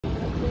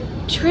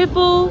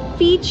Triple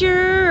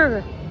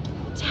feature.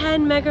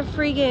 10 mega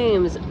free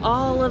games.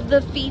 All of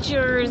the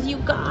features, you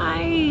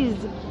guys.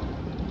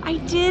 I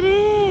did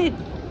it.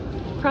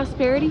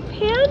 Prosperity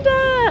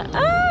Panda.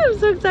 Oh, I'm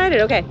so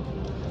excited. Okay.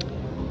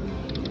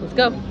 Let's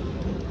go.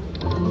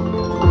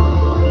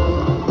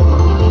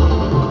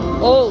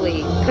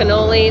 Holy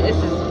cannoli. This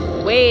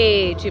is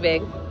way too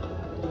big.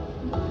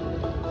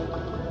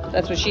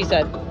 That's what she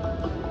said.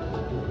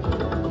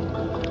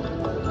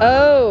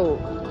 Oh.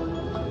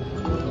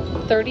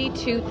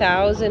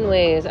 32,000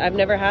 ways. I've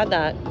never had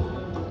that.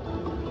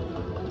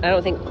 I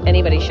don't think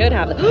anybody should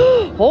have that.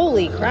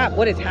 Holy crap,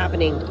 what is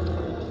happening?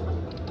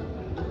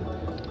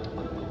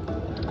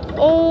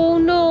 Oh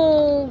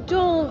no,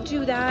 don't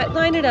do that.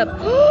 Line it up.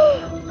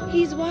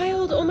 He's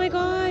wild. Oh my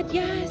god,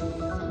 yes.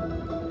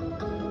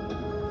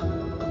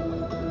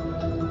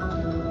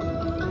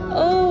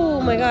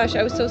 Oh my gosh,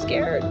 I was so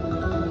scared.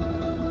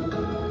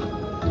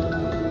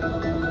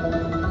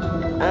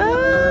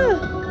 Ah.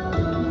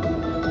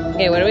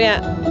 Okay, what are we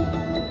at?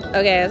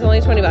 Okay, it's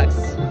only 20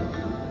 bucks.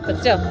 But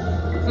still,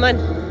 come on.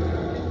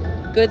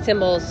 Good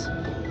symbols.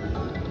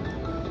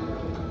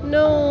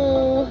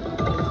 No.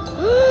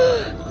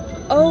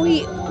 Oh,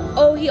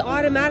 he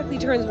automatically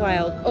turns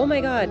wild. Oh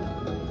my god.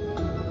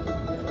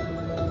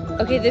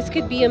 Okay, this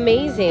could be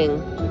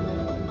amazing.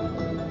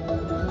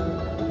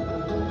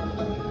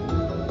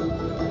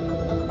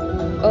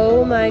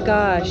 Oh my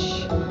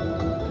gosh.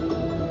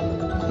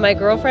 My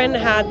girlfriend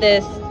had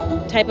this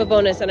type of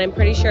bonus, and I'm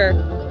pretty sure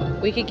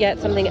we could get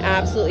something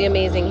absolutely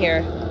amazing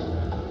here.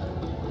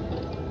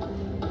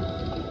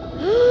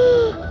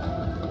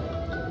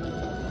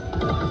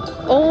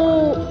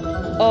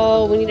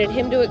 Oh, we needed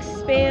him to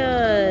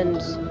expand.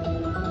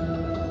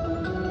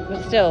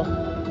 But still.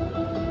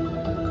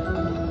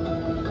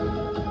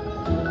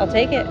 I'll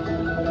take it.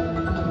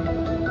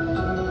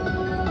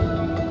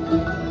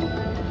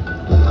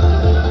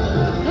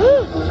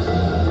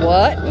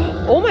 What?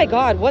 Oh my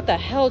god, what the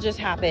hell just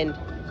happened?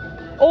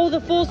 Oh,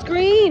 the full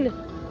screen.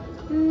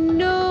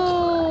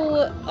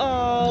 No.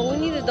 Oh, we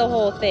needed the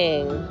whole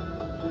thing.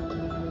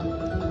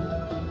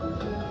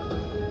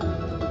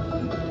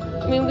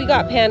 I mean, we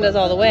got pandas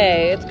all the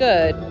way. It's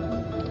good.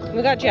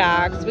 We got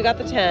jacks. We got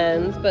the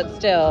 10s, but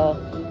still.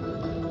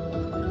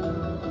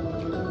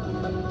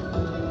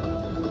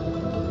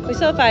 We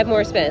still have 5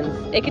 more spins.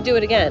 It could do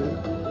it again.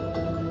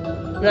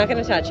 I'm not going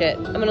to touch it.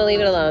 I'm going to leave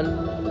it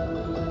alone.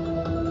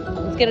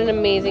 Let's get an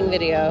amazing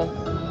video.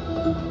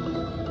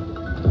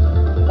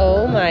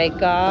 Oh my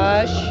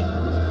gosh.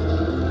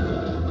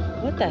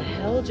 What the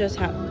hell just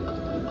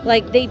happened?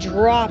 Like, they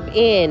drop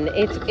in.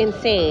 It's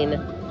insane.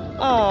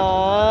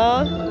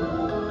 Aww.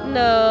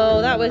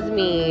 No, that was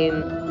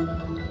mean.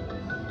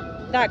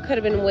 That could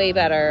have been way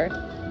better.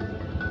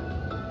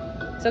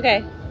 It's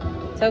okay.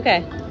 It's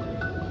okay.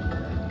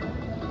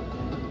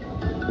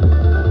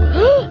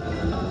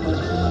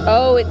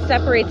 Oh, it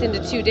separates into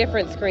 2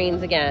 different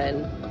screens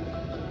again.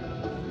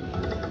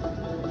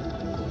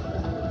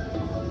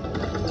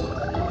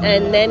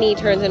 And then he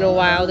turns into a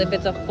wild if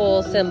it's a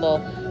full symbol.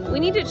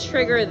 We need to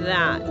trigger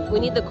that. We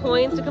need the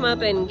coins to come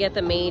up and get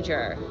the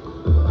major.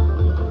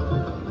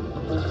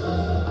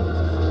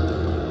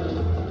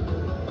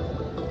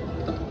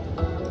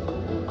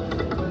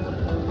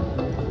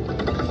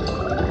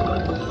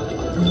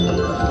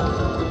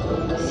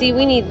 See,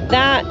 we need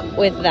that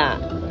with that.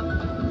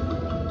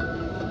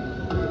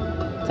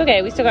 It's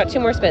okay, we still got 2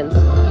 more spins.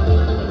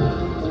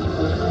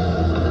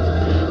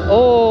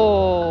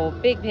 Oh,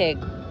 big pig.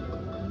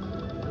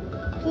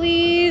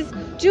 Please,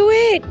 do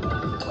it!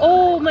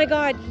 Oh my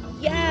god,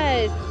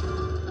 yes!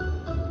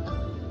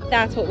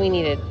 That's what we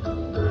needed.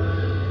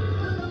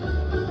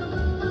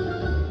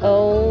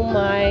 Oh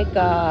my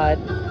god.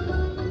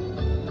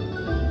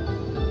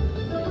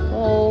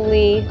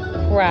 Holy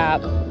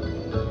crap.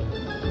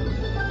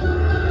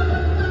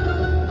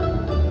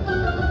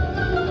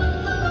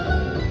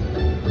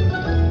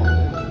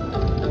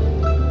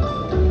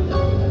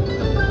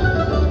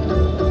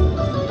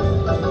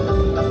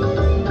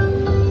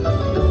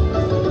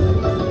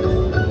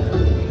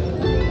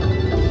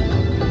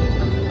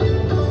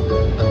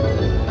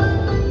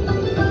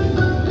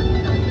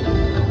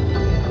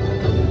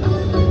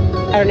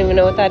 I don't even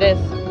know what that is.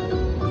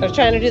 I was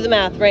trying to do the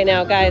math right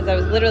now, guys. I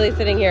was literally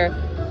sitting here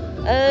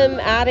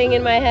adding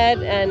in my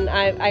head, and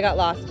I got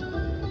lost.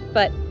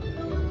 But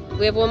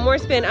we have 1 more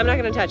spin. I'm not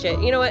going to touch it.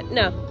 You know what?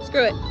 No,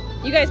 screw it.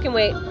 You guys can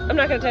wait. I'm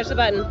not going to touch the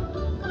button.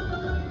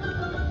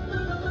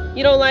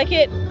 You don't like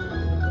it?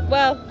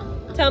 Well,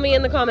 tell me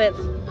in the comments.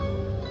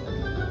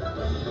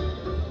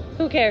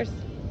 Who cares?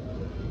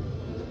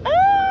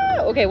 Ah!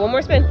 Okay, 1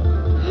 more spin.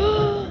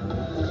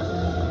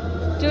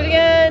 Do it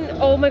again.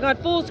 Oh my god,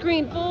 full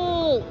screen, full.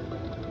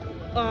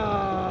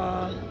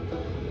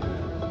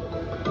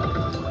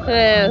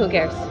 Who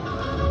cares?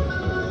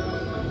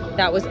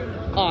 That was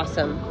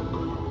awesome.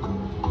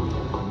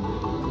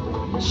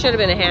 Should have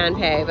been a hand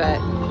pay, but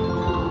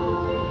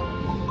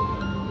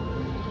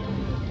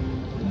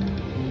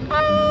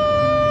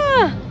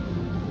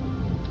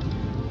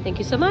thank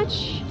you so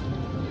much.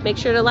 Make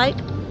sure to like,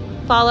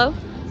 follow,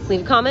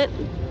 leave a comment,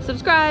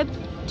 subscribe,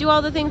 do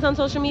all the things on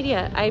social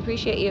media. I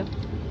appreciate you.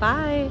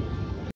 Bye.